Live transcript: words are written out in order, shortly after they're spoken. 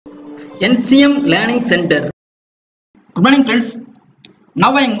NCM Learning Center. Good morning friends.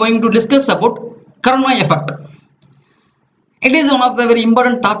 Now I am going to discuss about corona effect. It is one of the very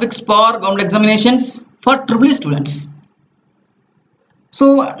important topics for government examinations for EEE students.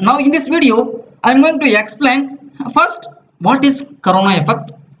 So now in this video I am going to explain first what is corona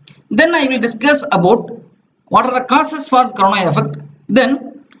effect. Then I will discuss about what are the causes for corona effect.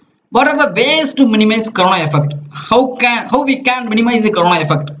 Then what are the ways to minimize corona effect? How we can minimize the corona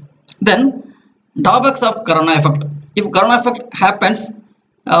effect? Then drawbacks of corona effect. If corona effect happens,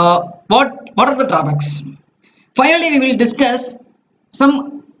 what are the drawbacks? Finally, we will discuss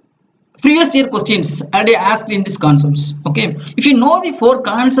some previous year questions already asked in these concepts. Okay, if you know the four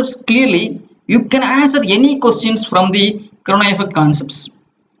concepts clearly, you can answer any questions from the corona effect concepts.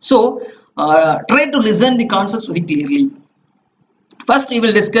 So try to listen the concepts very clearly. First, we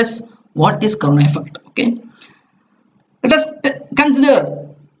will discuss what is corona effect. Okay, let us consider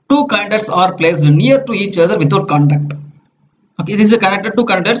two conductors are placed near to each other without contact. Okay, this is a conductor. Two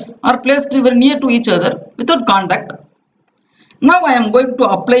conductors are placed very near to each other without contact. Now I am going to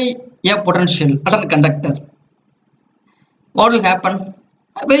apply a potential at a conductor. What will happen?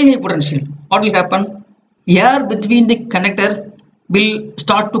 A very high potential. What will happen? Air between the conductor will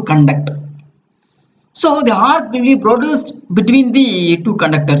start to conduct. So the arc will be produced between the two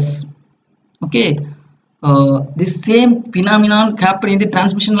conductors. Okay. This same phenomenon happen in the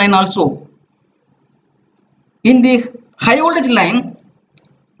transmission line also. In the high voltage line,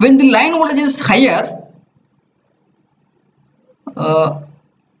 when the line voltage is higher,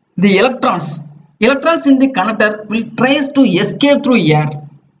 the electrons in the conductor will try to escape through air.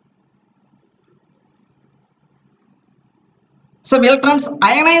 Some electrons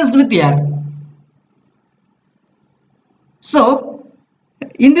ionized with air. So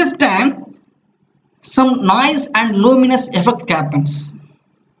in this time, some noise and luminous effect happens.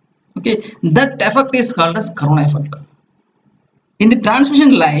 Okay, that effect is called as corona effect. In the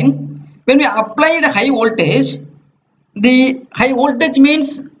transmission line, when we apply the high voltage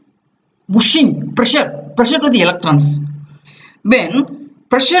means pushing pressure to the electrons. When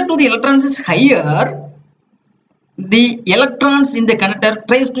pressure to the electrons is higher, the electrons in the conductor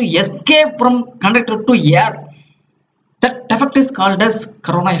tries to escape from conductor to air. That effect is called as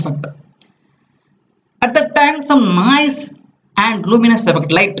corona effect. At that time, some noise and luminous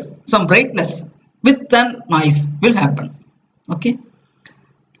effect, light, some brightness with a noise will happen. Okay,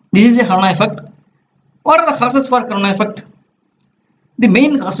 this is the corona effect. What are the causes for corona effect? The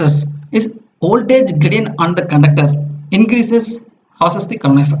main causes is voltage gradient on the conductor increases, causes the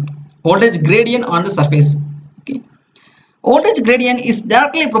corona effect. Voltage gradient on the surface. Okay, voltage gradient is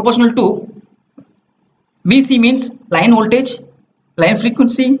directly proportional to VC means line voltage, line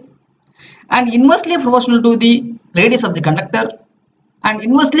frequency, and inversely proportional to the radius of the conductor and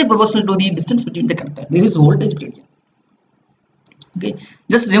inversely proportional to the distance between the conductor. This is voltage gradient. Okay,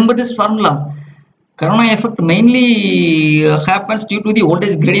 just remember this formula. Corona effect mainly happens due to the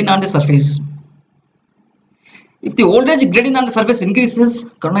voltage gradient on the surface. If the voltage gradient on the surface increases,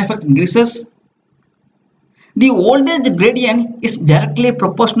 corona effect increases. The voltage gradient is directly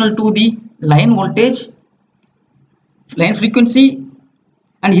proportional to the line voltage, line frequency,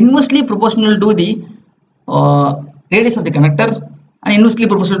 and inversely proportional to the radius of the conductor and inversely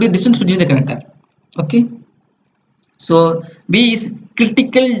proportional to the distance between the conductor. Okay, so B is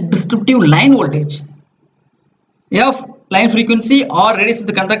critical distributive line voltage, F line frequency or radius of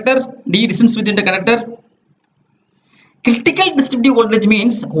the conductor, D distance within the conductor. Critical distributive voltage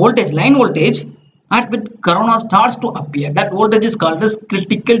means voltage, line voltage at which corona starts to appear. That voltage is called as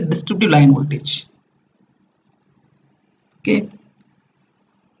critical distributive line voltage. Okay,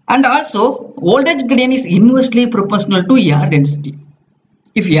 and also voltage gradient is inversely proportional to air density.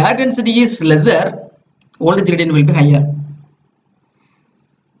 If air density is lesser, voltage gradient will be higher.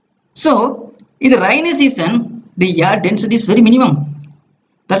 So in the rainy season, the air density is very minimum.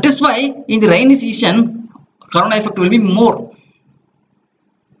 That is why in the rainy season, corona effect will be more.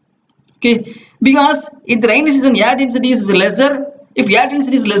 Okay, because in the rainy season, air density is lesser. If air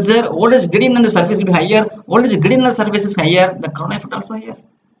density is lesser, voltage gradient on the surface will be higher. Voltage gradient on the surface is higher. The corona effect also higher.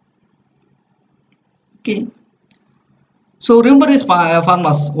 Okay, so remember these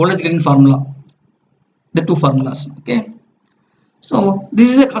formulas, voltage gradient formula, the two formulas. Okay, so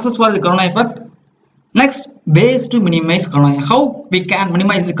this is the causes for the corona effect. Next, ways to minimize corona. How we can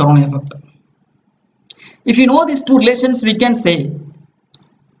minimize the corona effect? If you know these two relations, we can say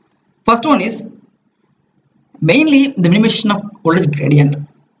first one is mainly the minimization of voltage gradient.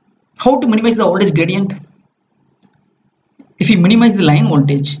 How to minimize the voltage gradient? If you minimize the line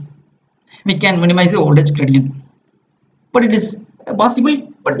voltage, we can minimize the voltage gradient. but it is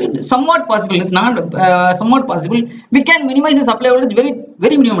Possible, but somewhat possible. It's not somewhat possible. We can minimize the supply voltage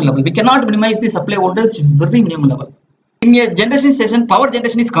very minimum level. We cannot minimize the supply voltage very minimum level. In a generation station, power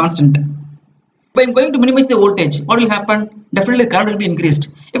generation is constant. If I am going to minimize the voltage, what will happen? Definitely the current will be increased.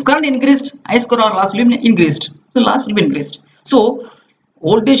 If current increased, I square or loss will be increased. So loss will be increased. So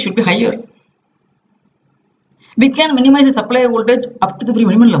voltage should be higher. We can minimize the supply voltage up to the very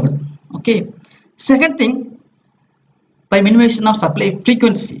minimum level. Okay. Second thing, by minimization of supply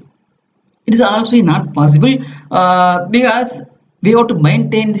frequency, it is also not possible because we have to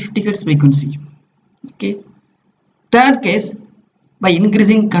maintain the 50 Hz frequency. Okay. Third case, by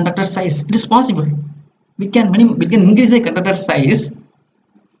increasing conductor size, it is possible. We can increase the conductor size,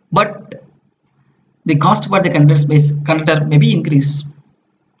 but the cost for the conductor may be increased.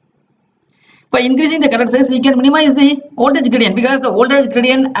 By increasing the conductor size, we can minimize the voltage gradient because the voltage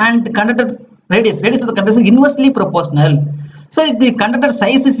gradient and the conductor radius of the conductor is inversely proportional. So if the conductor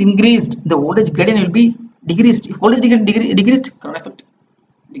size is increased, the voltage gradient will be decreased. If voltage gradient decreased, current effect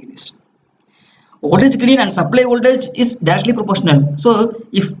decreased. Voltage gradient and supply voltage is directly proportional. So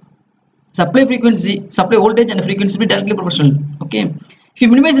if supply voltage and frequency will be directly proportional. Okay. If you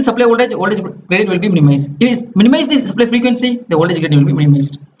minimize the supply voltage gradient will be minimized. If you minimize the supply frequency, the voltage gradient will be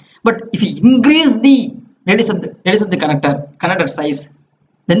minimized. But if you increase the radius of the conductor size,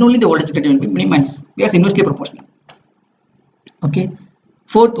 then only the voltage gradient will be minimized because inversely proportional. Okay.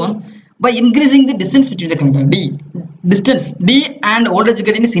 Fourth one, by increasing the distance between the conductor, distance D and voltage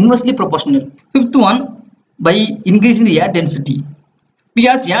gradient is inversely proportional. Fifth one, by increasing the air density,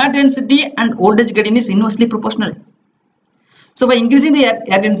 because air density and voltage gradient is inversely proportional. So by increasing the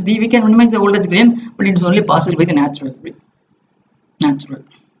air density, we can minimize the voltage gradient, but it is only possible by the natural.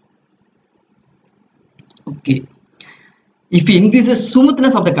 Okay. If we increase the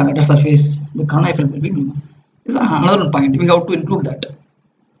smoothness of the conductor surface, the current effect will be minimum. This is another point. We have to include that.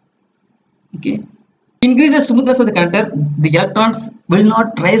 Okay. Increase the smoothness of the conductor, the electrons will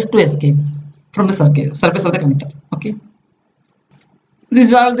not try to escape from the surface of the conductor. Okay.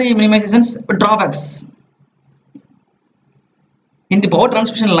 These are the minimizations. Drawbacks. In the power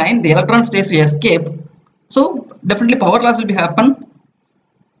transmission line, the electrons tries to escape, so definitely power loss will be happen.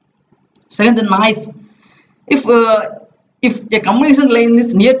 Second, the noise. If a communication line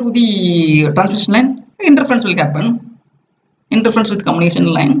is near to the transmission line, interference will happen. Interference with communication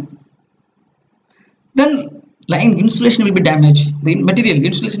line. Then line insulation will be damaged. The material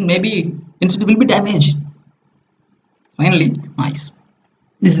insulation will be damaged. Finally, noise.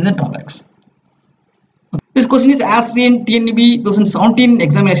 This is the drawbacks. This question is asked in TNPSC 2017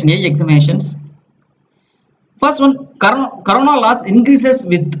 examination, A examinations. First one, corona loss increases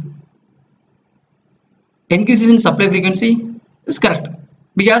with increases in supply frequency is correct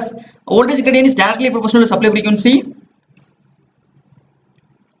because voltage gradient is directly proportional to supply frequency.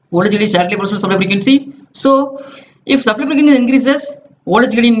 Voltage gradient is directly proportional to supply frequency. So if supply frequency increases,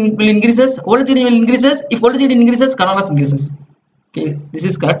 voltage gradient will increases. Voltage gradient will increases. If voltage gradient increases, corona loss increases. Okay, this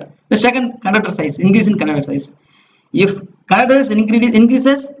is correct. The second, conductor size, increase in conductor size. If conductor size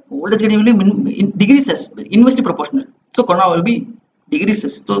increases, voltage gradient will be decreases, inversely proportional. So corona will be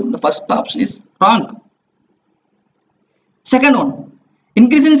decreases. So the first option is wrong. Second one,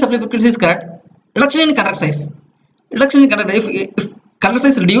 increase in supply frequency is correct. Reduction in conductor size. Reduction in conductor. If conductor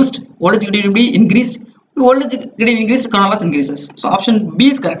size reduced, voltage gradient will be increased. Voltage gradient increased, corona loss increases. So option B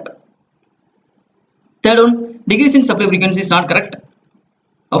is correct. Third one, decrease in supply frequency is not correct.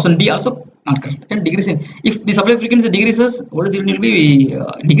 Option D also not correct. And decreasing, if the supply frequency decreases, voltage gradient will be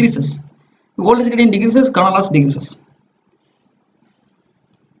decreases. If voltage gradient decreases, corona loss decreases.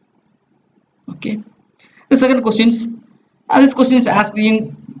 Okay. The second questions. This question is asked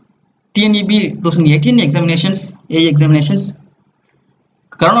in TNPSC 2018 examinations, A examinations.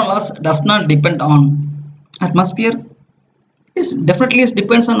 Corona loss does not depend on atmosphere. It definitely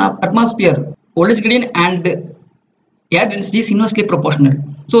depends on atmosphere. Voltage gradient and air density is inversely proportional.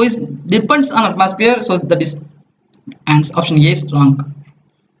 So it depends on atmosphere. So that is answer option A is wrong.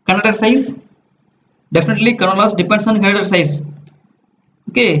 Conductor size, definitely corona loss depends on conductor size.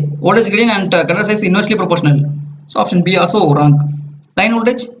 Okay, voltage gradient and conductor size inversely proportional. So option B also wrong. Line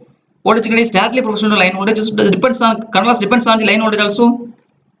voltage gradient is directly proportional to line voltage. Depends on corona loss depends on the line voltage also,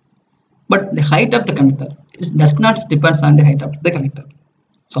 but the height of the conductor does not depends on the height of the conductor.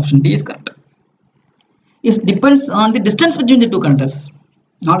 So option D is correct. It depends on the distance between the two conductors,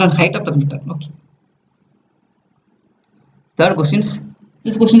 not on height of the conductor. Okay. Third questions.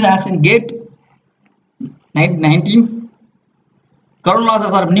 This question is asked in GATE 19. Corona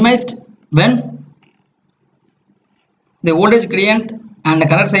losses are minimized when the voltage gradient and the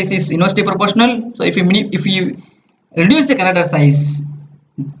conductor size is inversely proportional. So if you Reduce the conductor size.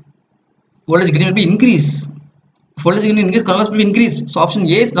 Voltage gain will be increased. If voltage gain increase, current loss will be increased. So option A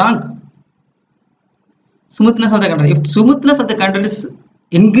is wrong. Smoothness of the conductor. If smoothness of the conductor is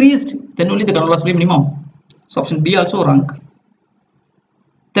increased, then only the current loss will be minimum. So option B also wrong.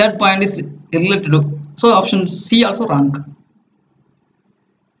 Third point is related to. So option C also wrong.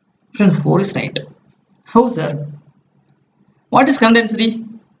 Option 4 is right. How, sir? What is current density?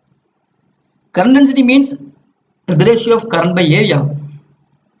 Current density means the ratio of current by area.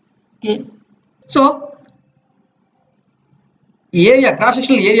 Okay. So area,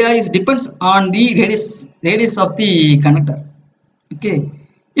 cross-sectional area is depends on the radius of the conductor. Okay.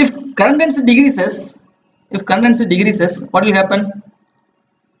 If current density decreases, what will happen?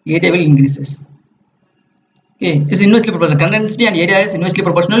 Area will increases. Okay, it's inversely proportional. Current density and area is inversely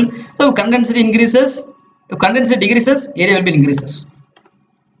proportional. So if current density increases, if current density decreases, area will be increases.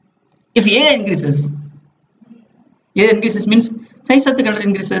 If area increases means size of the conductor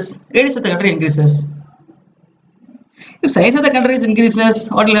increases, radius of the conductor increases. If size of the conductor is increases,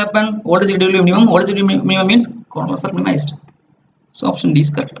 what will happen? Voltage will be minimum. Voltage will be minimum means current loss are minimized. So option D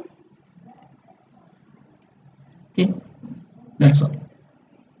is correct. Okay, that's all.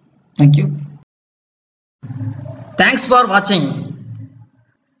 Thank you. Thanks for watching.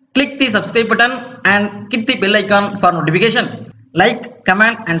 Click the subscribe button and hit the bell icon for notification. Like,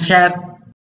 comment and share.